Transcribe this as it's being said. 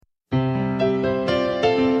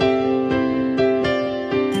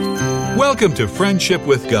Welcome to Friendship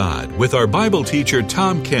with God with our Bible teacher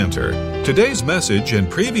Tom Cantor. Today's message and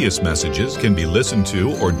previous messages can be listened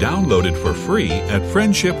to or downloaded for free at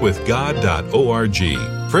friendshipwithgod.org.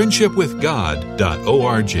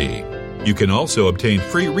 Friendshipwithgod.org. You can also obtain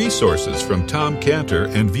free resources from Tom Cantor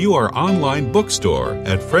and view our online bookstore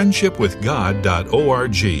at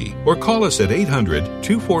friendshipwithgod.org or call us at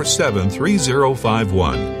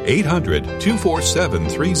 800-247-3051.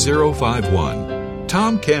 800-247-3051.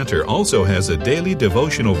 Tom Cantor also has a daily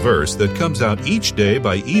devotional verse that comes out each day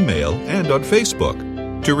by email and on Facebook.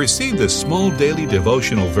 To receive this small daily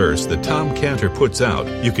devotional verse that Tom Cantor puts out,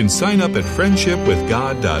 you can sign up at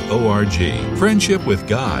friendshipwithgod.org,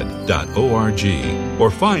 friendshipwithgod.org, or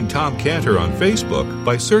find Tom Cantor on Facebook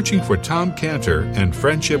by searching for Tom Cantor and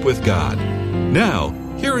Friendship with God. Now,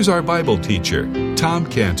 here is our Bible teacher, Tom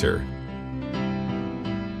Cantor.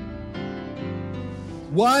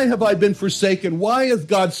 Why have I been forsaken? Why is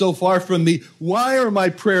God so far from me? Why are my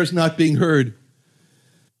prayers not being heard?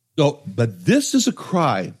 But this is a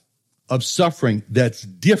cry of suffering that's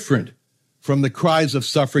different from the cries of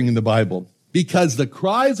suffering in the Bible. Because the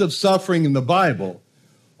cries of suffering in the Bible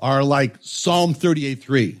are like Psalm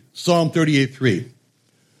 38:3,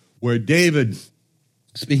 where David,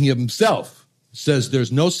 speaking of himself, says,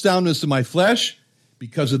 "There's no soundness in my flesh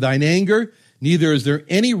because of thine anger, neither is there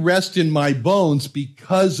any rest in my bones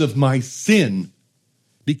because of my sin."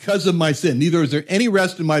 Because of my sin. Neither is there any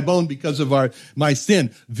rest in my bone because of my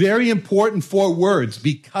sin. Very important 4 words,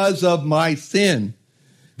 because of my sin.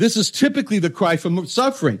 This is typically the cry from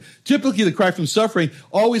suffering. Typically the cry from suffering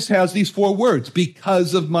always has these 4 words,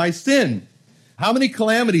 because of my sin. How many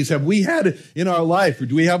calamities have we had in our life, or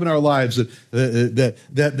do we have in our lives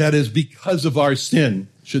that is because of our sin?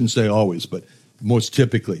 Shouldn't say always, but most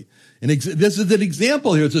typically. And this is an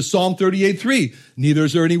example here. It's a Psalm 38:3. Neither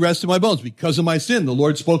is there any rest in my bones because of my sin. The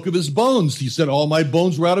Lord spoke of his bones. He said, all my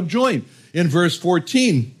bones were out of joint. In verse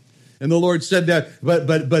 14. And the Lord said that,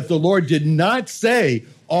 but the Lord did not say,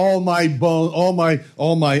 all my bones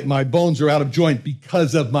are out of joint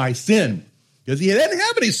because of my sin. Because he didn't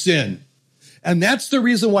have any sin. And that's the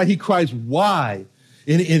reason why he cries, why?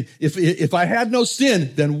 If I had no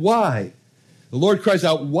sin, then why? The Lord cries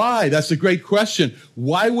out, why? That's a great question.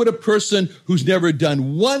 Why would a person who's never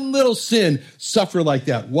done one little sin suffer like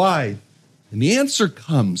that? Why? And the answer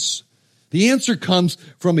comes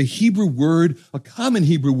from a Hebrew word, a common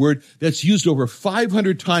Hebrew word that's used over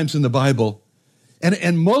 500 times in the Bible.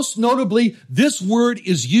 And most notably, this word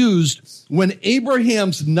is used when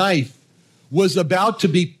Abraham's knife was about to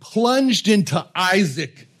be plunged into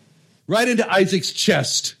Isaac, right into Isaac's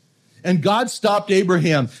chest. And God stopped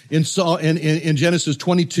Abraham in Genesis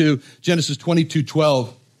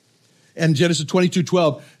 22:12. And Genesis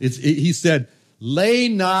 22:12, he said, lay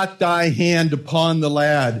not thy hand upon the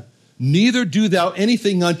lad, neither do thou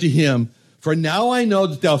anything unto him. For now I know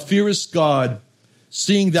that thou fearest God,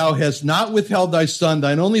 seeing thou hast not withheld thy son,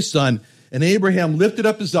 thine only son. And Abraham lifted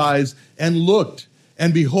up his eyes and looked,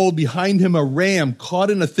 and behold, behind him a ram caught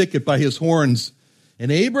in a thicket by his horns.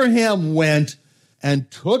 And Abraham went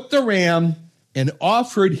and took the ram and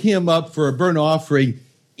offered him up for a burnt offering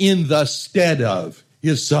in the stead of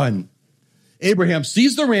his son. Abraham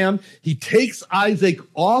sees the ram, he takes Isaac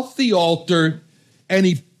off the altar,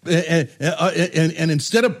 and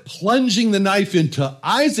instead of plunging the knife into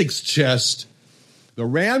Isaac's chest, the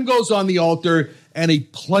ram goes on the altar and he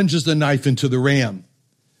plunges the knife into the ram.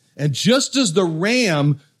 And just as the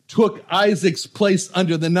ram took Isaac's place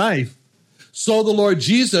under the knife, so the Lord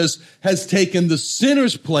Jesus has taken the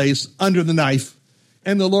sinner's place under the knife,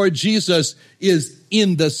 and the Lord Jesus is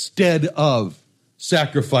in the stead of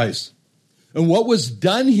sacrifice. And what was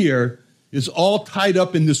done here is all tied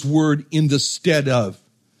up in this word, in the stead of.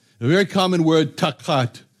 A very common word,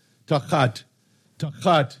 takat,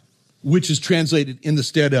 which is translated in the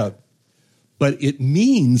stead of. But it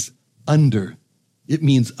means under. It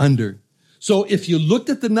means under. So if you looked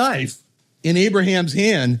at the knife in Abraham's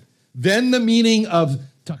hand, then the meaning of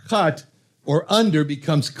takat, or under,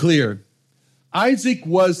 becomes clear. Isaac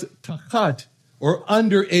was takat, or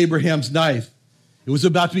under Abraham's knife. It was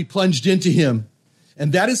about to be plunged into him.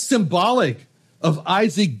 And that is symbolic of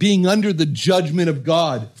Isaac being under the judgment of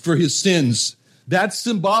God for his sins. That's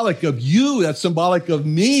symbolic of you. That's symbolic of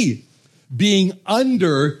me being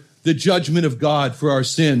under the judgment of God for our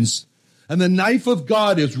sins. And the knife of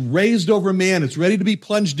God is raised over man. It's ready to be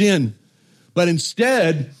plunged in. But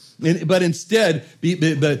instead, it's going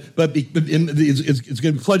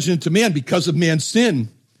to be plunged into man because of man's sin.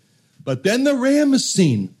 But then the ram is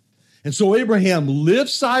seen. And so Abraham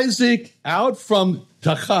lifts Isaac out from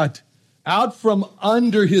tachat, out from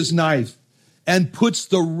under his knife, and puts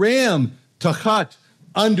the ram Tachat,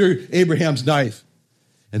 under Abraham's knife.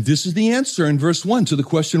 And this is the answer in verse 1 to the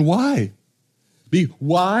question, why?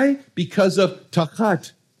 Why? Because of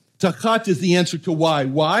Tachat. Tachat is the answer to why.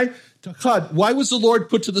 Why? Tachat. Why was the Lord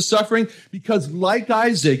put to the suffering? Because like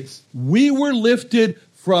Isaac, we were lifted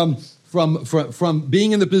from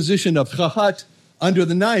being in the position of Tachat, under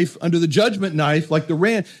the knife, under the judgment knife, like the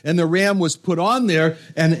ram, and the ram was put on there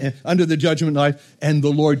and under the judgment knife, and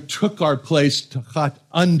the Lord took our place, Tachat,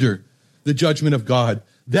 under the judgment of God.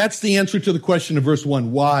 That's the answer to the question of verse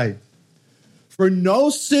 1. Why? For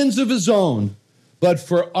no sins of his own, but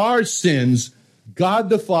for our sins, God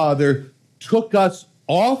the Father took us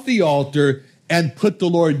off the altar and put the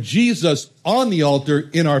Lord Jesus on the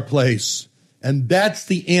altar in our place. And that's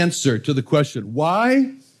the answer to the question.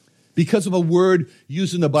 Why? Because of a word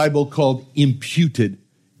used in the Bible called imputed.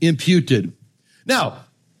 Imputed. Now,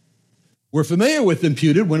 we're familiar with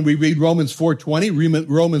imputed when we read Romans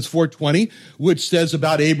 4:20, which says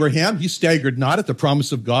about Abraham, he staggered not at the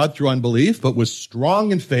promise of God through unbelief, but was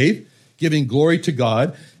strong in faith, giving glory to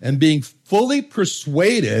God, and being fully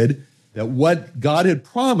persuaded that what God had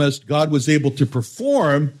promised, God was able to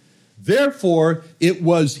perform. Therefore, it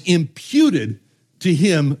was imputed to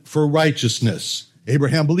him for righteousness.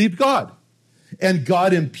 Abraham believed God, and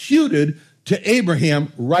God imputed to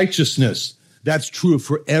Abraham righteousness. That's true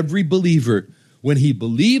for every believer. When he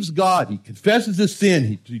believes God, he confesses his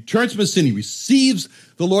sin, he turns from his sin, he receives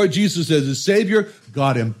the Lord Jesus as his Savior,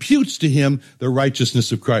 God imputes to him the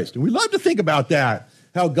righteousness of Christ. And we love to think about that,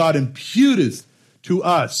 how God imputeth to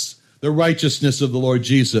us the righteousness of the Lord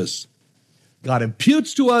Jesus. God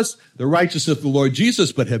imputes to us the righteousness of the Lord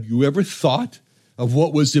Jesus, but have you ever thought of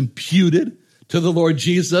what was imputed to the Lord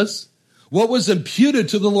Jesus? What was imputed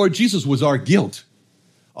to the Lord Jesus was our guilt,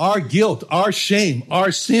 our shame,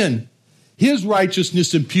 our sin. His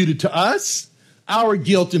righteousness imputed to us, our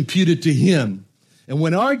guilt imputed to him. And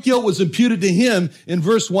when our guilt was imputed to him, in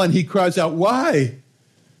verse 1, he cries out, why?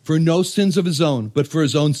 For no sins of his own, but for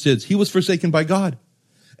his own sins. He was forsaken by God.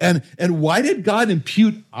 And why did God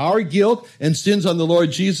impute our guilt and sins on the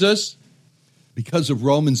Lord Jesus? Because of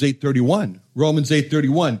Romans 8:31. Romans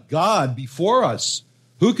 8:31. God before us.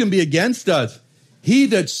 Who can be against us? He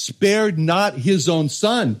that spared not his own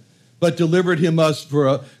son, but delivered him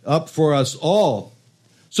up for us all.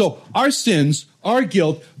 So our sins, our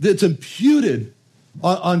guilt, that's imputed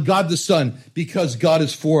on God the Son because God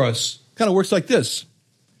is for us. Kind of works like this.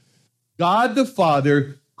 God the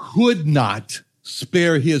Father could not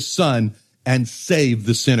spare his son and save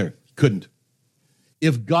the sinner. Couldn't.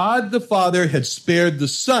 If God the Father had spared the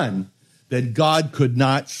Son, then God could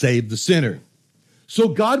not save the sinner. So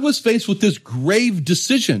God was faced with this grave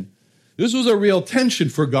decision. This was a real tension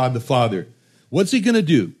for God the Father. What's he going to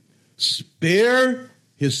do? Spare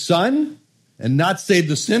his Son and not save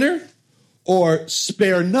the sinner? Or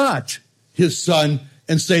spare not his Son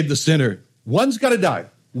and save the sinner? One's got to die.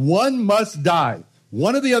 One must die.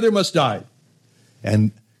 One or the other must die.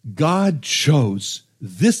 And God chose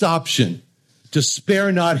this option, to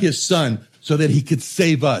spare not his son so that he could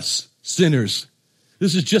save us, sinners.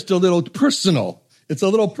 This is just a little personal. It's a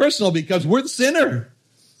little personal because we're the sinner.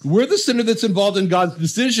 We're the sinner that's involved in God's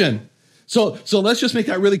decision. So let's just make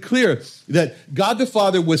that really clear that God the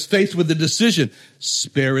Father was faced with the decision,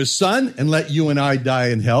 spare his son and let you and I die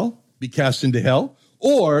in hell, be cast into hell,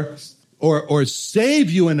 or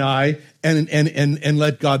save you and I and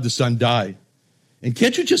let God the Son die. And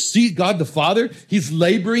can't you just see God the Father? He's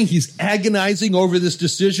laboring, he's agonizing over this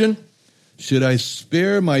decision. Should I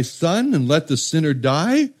spare my son and let the sinner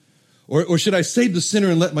die? Or should I save the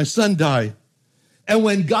sinner and let my son die? And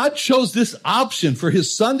when God chose this option for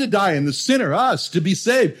his son to die and the sinner, us, to be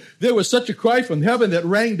saved, there was such a cry from heaven that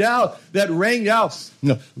rang out.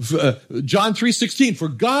 John 3:16, for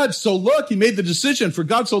God so look, he made the decision, for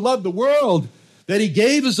God so loved the world that he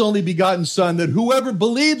gave his only begotten son, that whoever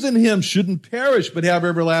believes in him shouldn't perish but have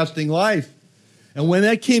everlasting life. And when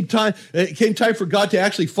it came time for God to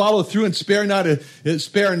actually follow through and spare not,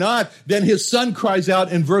 then his son cries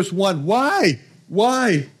out in verse 1, why?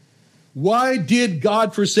 Why did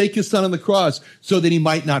God forsake his son on the cross? So that he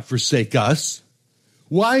might not forsake us.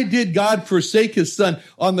 Why did God forsake his son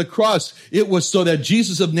on the cross? It was so that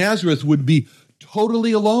Jesus of Nazareth would be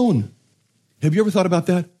totally alone. Have you ever thought about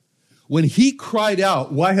that? When he cried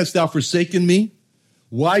out, why hast thou forsaken me?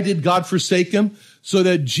 Why did God forsake him? So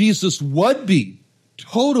that Jesus would be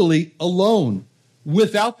totally alone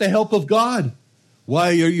without the help of God.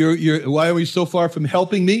 Why are we so far from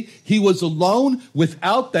helping me? He was alone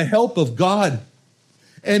without the help of God.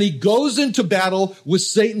 And he goes into battle with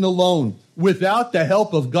Satan alone without the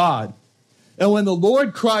help of God. And when the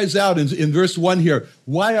Lord cries out in verse 1 here,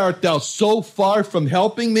 why art thou so far from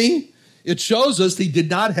helping me? It shows us he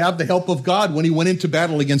did not have the help of God when he went into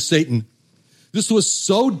battle against Satan. This was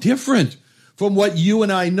so different from what you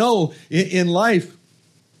and I know in life.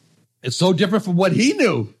 It's so different from what he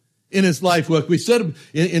knew in his life. What we said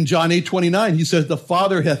in John 8:29, he says, the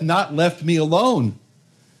Father hath not left me alone.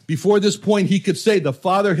 Before this point, he could say, the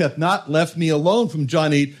Father hath not left me alone from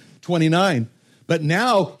John 8:29. But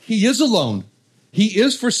now he is alone. He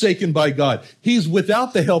is forsaken by God. He's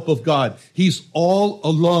without the help of God. He's all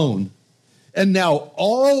alone. And now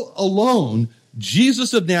all alone,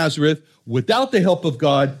 Jesus of Nazareth, without the help of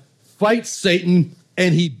God, fights Satan,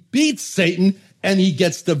 and he beats Satan, and he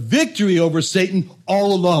gets the victory over Satan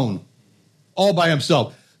all alone, all by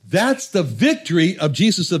himself. That's the victory of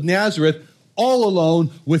Jesus of Nazareth, all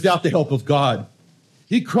alone, without the help of God.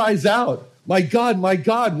 He cries out, my God,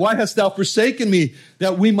 why hast thou forsaken me?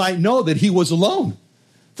 That we might know that he was alone,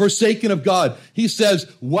 forsaken of God. He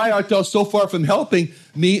says, why art thou so far from helping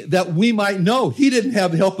me? That we might know he didn't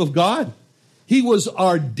have the help of God. He was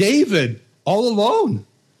our David all alone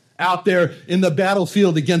out there in the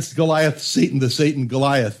battlefield against Goliath, Satan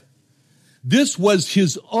Goliath. This was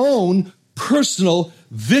his own personal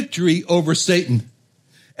victory over Satan.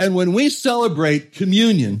 And when we celebrate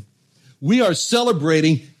communion, we are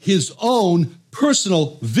celebrating his own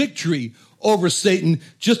personal victory over Satan,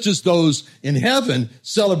 just as those in heaven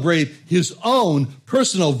celebrate his own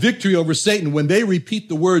personal victory over Satan when they repeat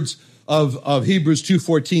the words of Hebrews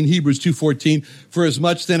 2:14, for as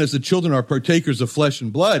much then as the children are partakers of flesh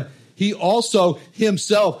and blood, he also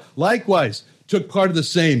himself likewise took part of the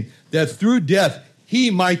same, that through death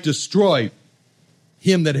he might destroy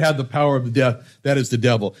him that had the power of the death, that is the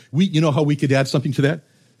devil. You know how we could add something to that?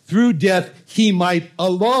 Through death he might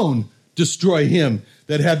alone destroy him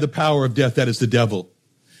that had the power of death, that is the devil.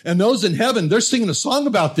 And those in heaven, they're singing a song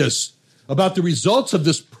about this, about the results of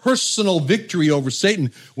this personal victory over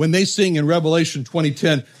Satan. When they sing in Revelation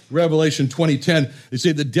 20:10, they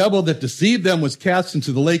say the devil that deceived them was cast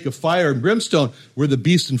into the lake of fire and brimstone, where the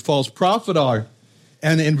beast and false prophet are.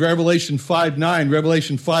 And in Revelation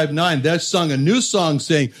 5:9, they sung a new song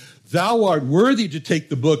saying, thou art worthy to take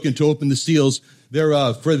the book and to open the seals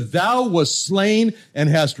thereof. For thou wast slain and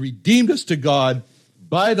hast redeemed us to God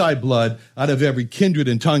by thy blood out of every kindred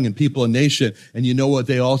and tongue and people and nation. And you know what?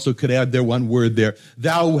 They also could add their one word there.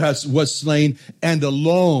 Thou wast slain and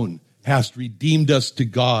alone hast redeemed us to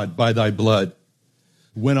God by thy blood.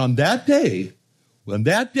 When that day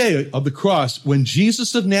of the cross, when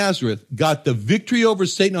Jesus of Nazareth got the victory over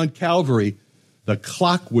Satan on Calvary, the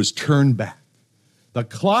clock was turned back. The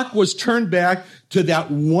clock was turned back to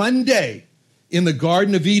that one day in the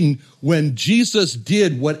Garden of Eden when Jesus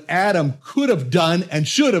did what Adam could have done and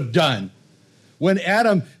should have done. When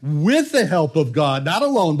Adam, with the help of God, not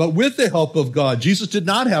alone, but with the help of God, Jesus did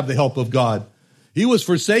not have the help of God. He was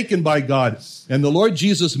forsaken by God. And the Lord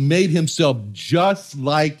Jesus made himself just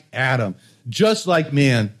like Adam, just like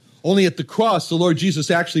man. Only at the cross, the Lord Jesus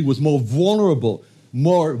actually was more vulnerable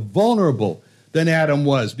than Adam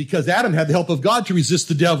was, because Adam had the help of God to resist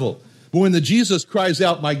the devil. But when the Jesus cries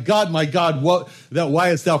out, my God, why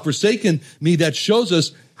hast thou forsaken me? That shows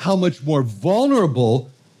us how much more vulnerable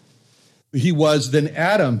he was than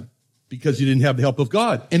Adam, because he didn't have the help of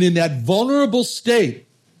God. And in that vulnerable state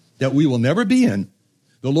that we will never be in,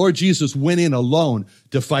 the Lord Jesus went in alone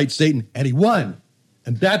to fight Satan, and he won.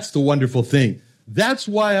 And that's the wonderful thing. That's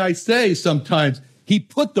why I say sometimes he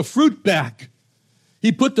put the fruit back.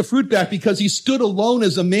 He put the fruit back because he stood alone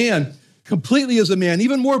as a man, completely as a man,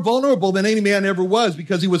 even more vulnerable than any man ever was,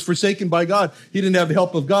 because he was forsaken by God. He didn't have the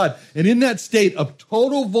help of God. And in that state of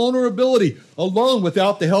total vulnerability, alone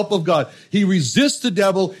without the help of God, he resists the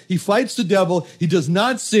devil, he fights the devil, he does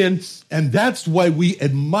not sin, and that's why we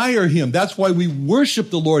admire him. That's why we worship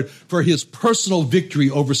the Lord for his personal victory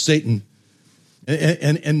over Satan.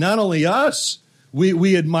 And not only us,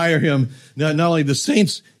 we admire him, not only the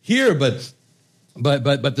saints here, but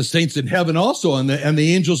the saints in heaven also, and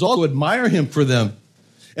the angels also admire him for them.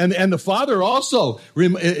 And the Father also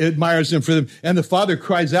admires him for them. And the Father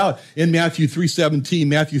cries out in Matthew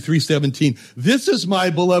 3:17, this is my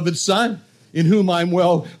beloved Son, in whom I'm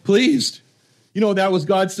well pleased. You know, that was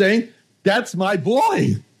God saying, that's my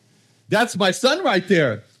boy. That's my son right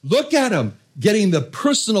there. Look at him, getting the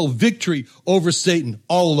personal victory over Satan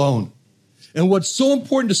all alone. And what's so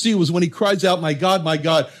important to see was when he cries out, my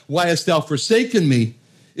God, why hast thou forsaken me?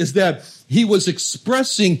 Is that he was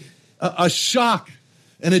expressing a shock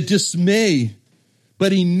and a dismay,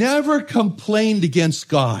 but he never complained against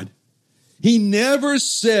God. He never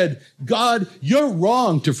said, God, you're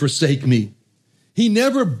wrong to forsake me. He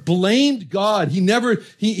never blamed God. He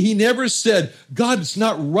never said, God, it's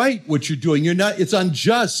not right what you're doing. It's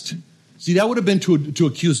unjust. See, that would have been to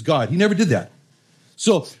accuse God. He never did that.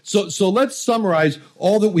 So let's summarize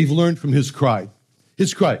all that we've learned from his cry.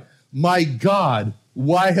 His cry, my God,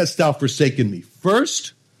 why hast thou forsaken me?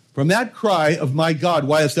 First, from that cry of my God,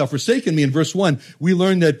 why hast thou forsaken me? In verse 1, we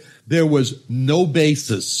learn that there was no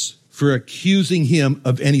basis for accusing him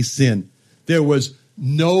of any sin. There was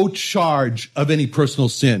no charge of any personal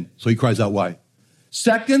sin. So he cries out, why?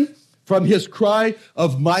 Second, from his cry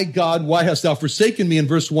of my God, why hast thou forsaken me? In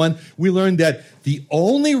verse 1, we learn that the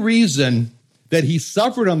only reason that he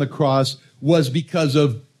suffered on the cross was because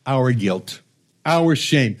of our guilt, our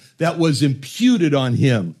shame. That was imputed on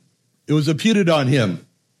him. It was imputed on him.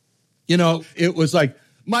 It was like,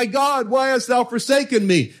 my God, why hast thou forsaken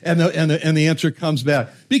me? And the answer comes back,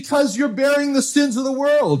 because you're bearing the sins of the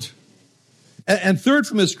world. And third,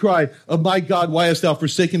 from his cry of my God, why hast thou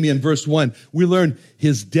forsaken me? In verse 1, we learn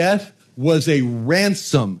his death was a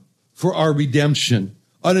ransom for our redemption,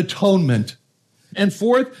 an atonement. And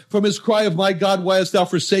fourth, from his cry of my God, why hast thou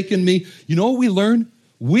forsaken me? You know what we learn?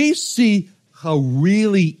 We see how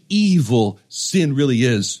really evil sin really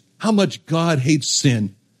is, how much God hates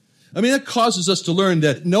sin. I mean, that causes us to learn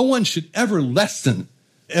that no one should ever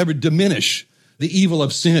diminish the evil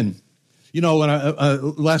of sin. When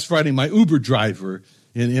last Friday, my Uber driver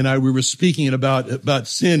and I, we were speaking about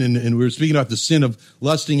sin, and we were speaking about the sin of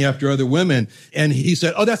lusting after other women. And he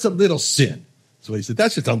said, oh, that's a little sin. So he said,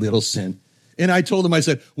 that's just a little sin. And I told him, I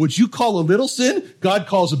said, what you call a little sin, God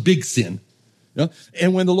calls a big sin.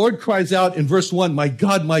 And when the Lord cries out in verse 1, my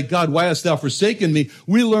God, why hast thou forsaken me?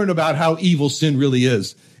 We learn about how evil sin really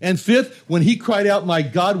is. And fifth, when he cried out, my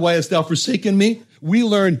God, why hast thou forsaken me? We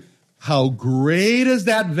learn how great is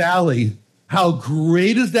that valley. How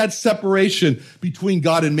great is that separation between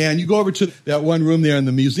God and man? You go over to that one room there in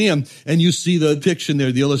the museum, and you see the depiction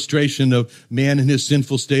there, the illustration of man in his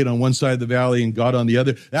sinful state on one side of the valley and God on the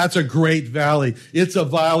other. That's a great valley. It's a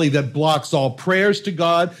valley that blocks all prayers to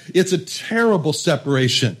God. It's a terrible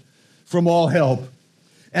separation from all help.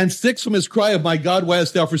 And sixth, from his cry of my God, why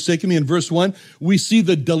hast thou forsaken me? In verse 1, we see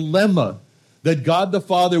the dilemma that God the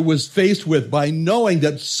Father was faced with by knowing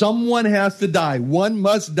that someone has to die. One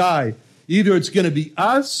must die. Either it's going to be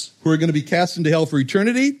us who are going to be cast into hell for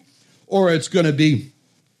eternity, or it's going to be,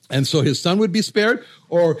 and so his son would be spared,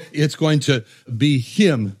 or it's going to be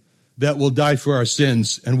him that will die for our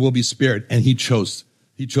sins and will be spared. And he chose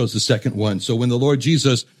the second one. So when the Lord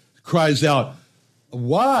Jesus cries out,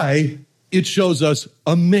 why? It shows us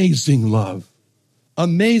amazing love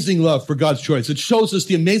for God's choice. It shows us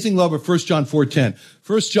the amazing love of 1 John 4:10.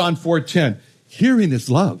 1 John 4:10, herein is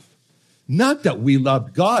love. Not that we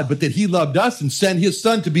loved God, but that he loved us and sent his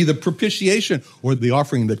son to be the propitiation, or the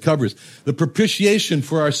offering that covers, the propitiation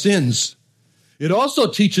for our sins. It also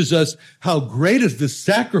teaches us how great is this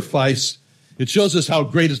sacrifice. It shows us how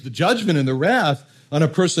great is the judgment and the wrath on a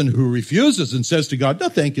person who refuses and says to God, no,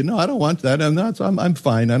 thank you. No, I don't want that. I'm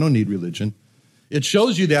fine. I don't need religion. It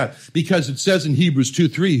shows you that because it says in Hebrews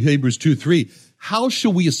 2:3, how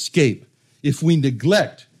shall we escape if we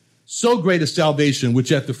neglect so great a salvation,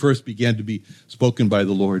 which at the first began to be spoken by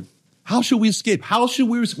the Lord? How shall we escape?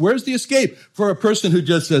 Where's the escape for a person who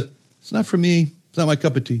just says, it's not for me, it's not my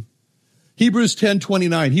cup of tea? Hebrews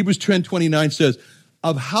 10:29 says,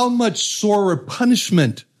 of how much sorer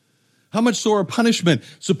punishment,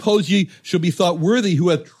 suppose ye shall be thought worthy, who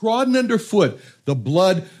hath trodden under foot the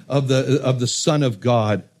blood of the Son of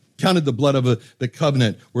God, counted the blood of the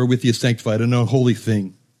covenant wherewith ye are sanctified, an unholy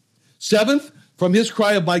thing. Seventh, from his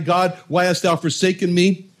cry of my God, why hast thou forsaken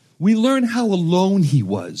me? We learn how alone he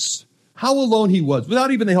was. Without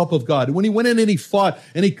even the help of God. When he went in and he fought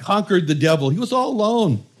and he conquered the devil, he was all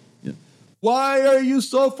alone. Why are you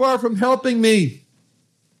so far from helping me?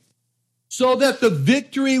 So that the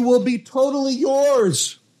victory will be totally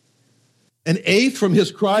yours. And eighth, from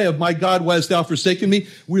his cry of my God, why hast thou forsaken me?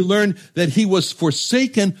 We learn that he was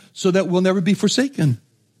forsaken so that we'll never be forsaken.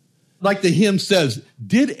 Like the hymn says,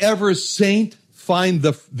 did ever saint find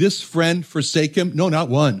this friend forsake him? No, not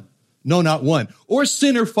one. Or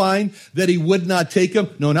sinner find that he would not take him?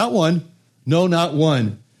 No, not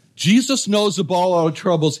one. Jesus knows of all our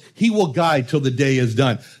troubles. He will guide till the day is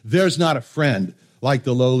done. There's not a friend like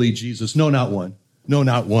the lowly Jesus. No, not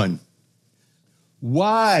one.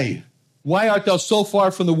 Why? Why art thou so far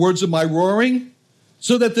from the words of my roaring?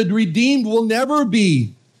 So that the redeemed will never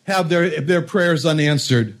have their prayers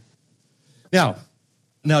unanswered. Now,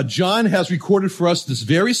 John has recorded for us this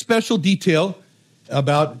very special detail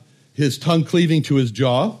about his tongue cleaving to his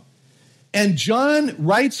jaw. And John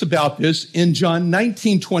writes about this in John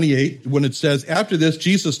 19:28, when it says, after this,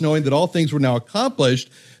 Jesus, knowing that all things were now accomplished,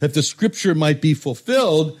 that the scripture might be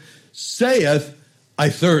fulfilled, saith, I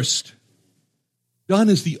thirst. John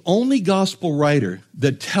is the only gospel writer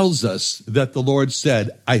that tells us that the Lord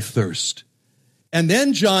said, I thirst. And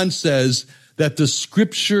then John says that the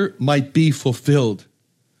scripture might be fulfilled.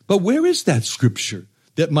 But where is that scripture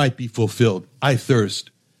that might be fulfilled? I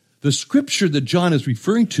thirst. The scripture that John is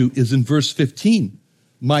referring to is in verse 15.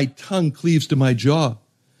 My tongue cleaves to my jaw.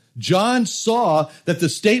 John saw that the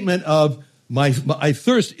statement of I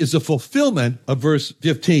thirst is a fulfillment of verse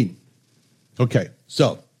 15. Okay,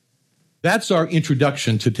 so that's our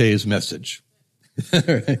introduction to today's message.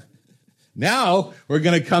 Now we're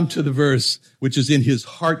going to come to the verse which is in his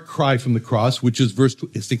heart cry from the cross, which is verse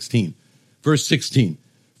 16. Verse 16.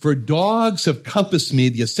 For dogs have compassed me,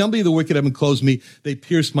 the assembly of the wicked have enclosed me, they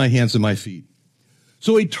pierced my hands and my feet.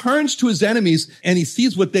 So he turns to his enemies and he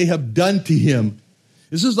sees what they have done to him.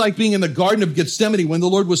 This is like being in the Garden of Gethsemane when the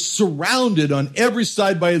Lord was surrounded on every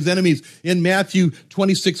side by his enemies in Matthew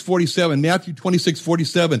 26:47. Matthew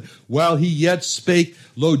 26:47. While he yet spake,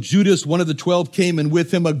 lo, Judas, one of the 12, came, and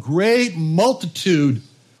with him a great multitude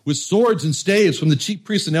with swords and staves from the chief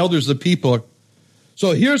priests and elders of the people.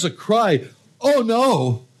 So here's a cry, oh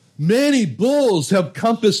no, many bulls have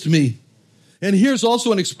compassed me. And here's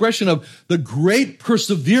also an expression of the great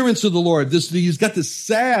perseverance of the Lord. He's got this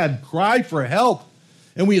sad cry for help.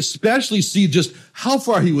 And we especially see just how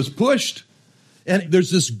far he was pushed. And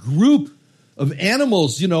there's this group of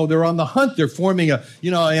animals, they're on the hunt. They're forming how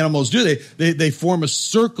animals do. They form a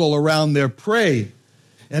circle around their prey.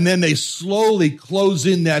 And then they slowly close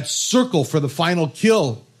in that circle for the final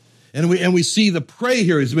kill. And we see the prey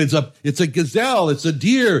here. It's a gazelle, it's a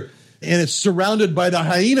deer, and it's surrounded by the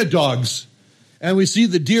hyena dogs. And we see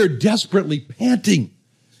the deer desperately panting.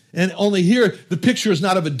 And only here, the picture is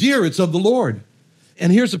not of a deer, it's of the Lord. And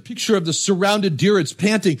here's a picture of the surrounded deer. It's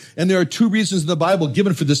panting. And there are two reasons in the Bible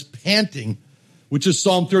given for this panting, which is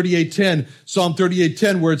Psalm 38:10. Psalm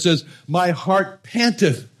 38:10, where it says, my heart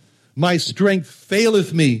panteth, my strength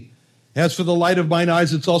faileth me. As for the light of mine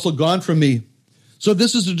eyes, it's also gone from me. So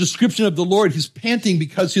this is a description of the Lord. He's panting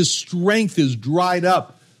because his strength is dried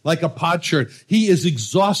up like a potsherd. He is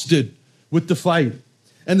exhausted with the fight.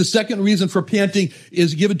 And the second reason for panting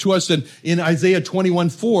is given to us in Isaiah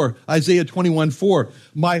 21:4. Isaiah 21:4.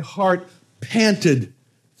 My heart panted,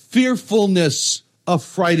 fearfulness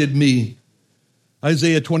affrighted me.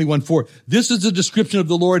 Isaiah 21:4. This is a description of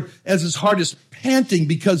the Lord as his heart is panting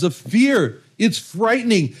because of fear. It's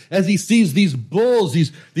frightening as he sees these bulls,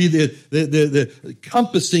 the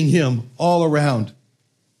compassing him all around.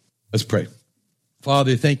 Let's pray.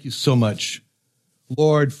 Father, thank you so much,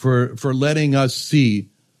 Lord, for letting us see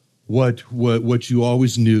what you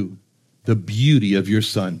always knew, the beauty of your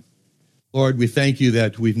Son. Lord, we thank you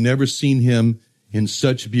that we've never seen him in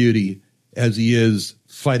such beauty as he is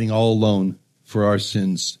fighting all alone for our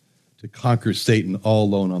sins to conquer Satan all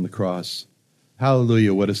alone on the cross.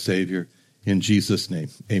 Hallelujah, what a Savior. In Jesus' name,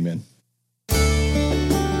 amen.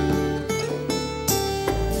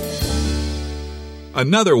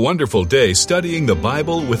 Another wonderful day studying the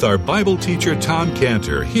Bible with our Bible teacher Tom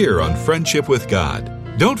Cantor here on Friendship with God.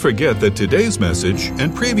 Don't forget that today's message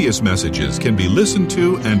and previous messages can be listened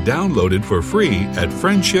to and downloaded for free at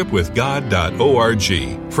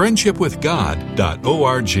friendshipwithgod.org.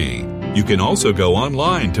 friendshipwithgod.org. You can also go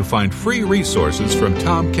online to find free resources from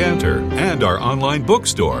Tom Cantor and our online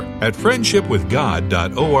bookstore at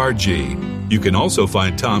friendshipwithgod.org. You can also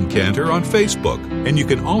find Tom Cantor on Facebook, and you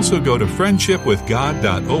can also go to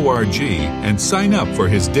friendshipwithgod.org and sign up for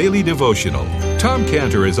his daily devotional. Tom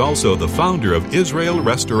Cantor is also the founder of Israel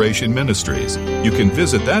Restoration Ministries. You can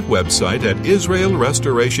visit that website at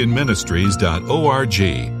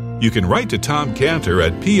israelrestorationministries.org. You can write to Tom Cantor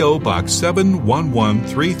at P.O. Box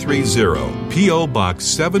 711330, P.O. Box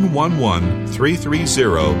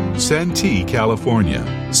 711330, Santee, California.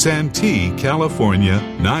 Santee, California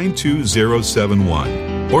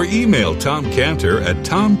 92071. Or email Tom Cantor at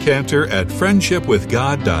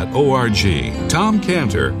tomcantor@friendshipwithgod.org. Tom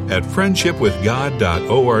Cantor at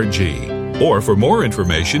friendshipwithgod.org. Or for more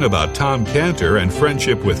information about Tom Cantor and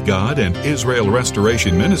Friendship with God and Israel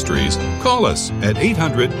Restoration Ministries, call us at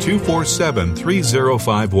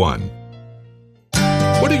 800-247-3051.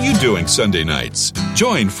 What are you doing Sunday nights?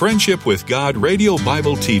 Join Friendship with God radio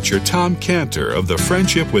Bible teacher Tom Cantor of the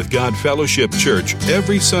Friendship with God Fellowship Church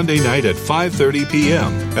every Sunday night at 5:30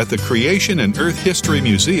 p.m. at the Creation and Earth History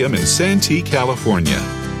Museum in Santee, California.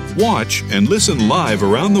 Watch and listen live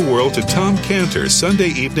around the world to Tom Cantor Sunday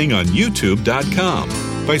evening on YouTube.com.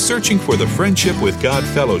 by searching for the Friendship with God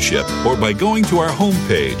Fellowship or by going to our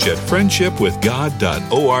homepage at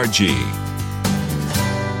friendshipwithgod.org.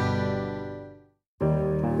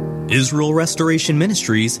 Israel Restoration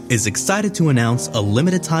Ministries is excited to announce a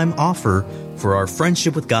limited-time offer for our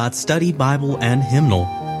Friendship with God study Bible and hymnal.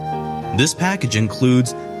 This package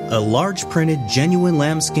includes a large printed genuine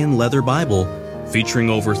lambskin leather Bible featuring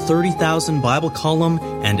over 30,000 Bible column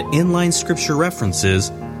and inline scripture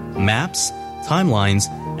references, maps, timelines,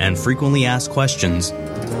 and frequently asked questions.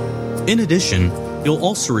 In addition, you'll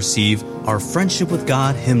also receive our Friendship with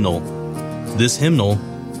God hymnal. This hymnal,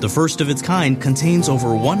 the first of its kind, contains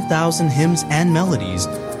over 1,000 hymns and melodies,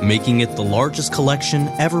 making it the largest collection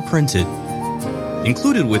ever printed.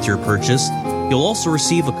 Included with your purchase, you'll also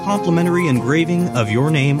receive a complimentary engraving of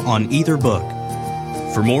your name on either book.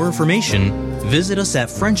 For more information, visit us at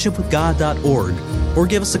friendshipwithgod.org or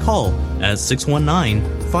give us a call at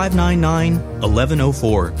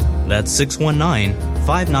 619-599-1104. That's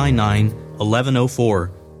 619-599-1104.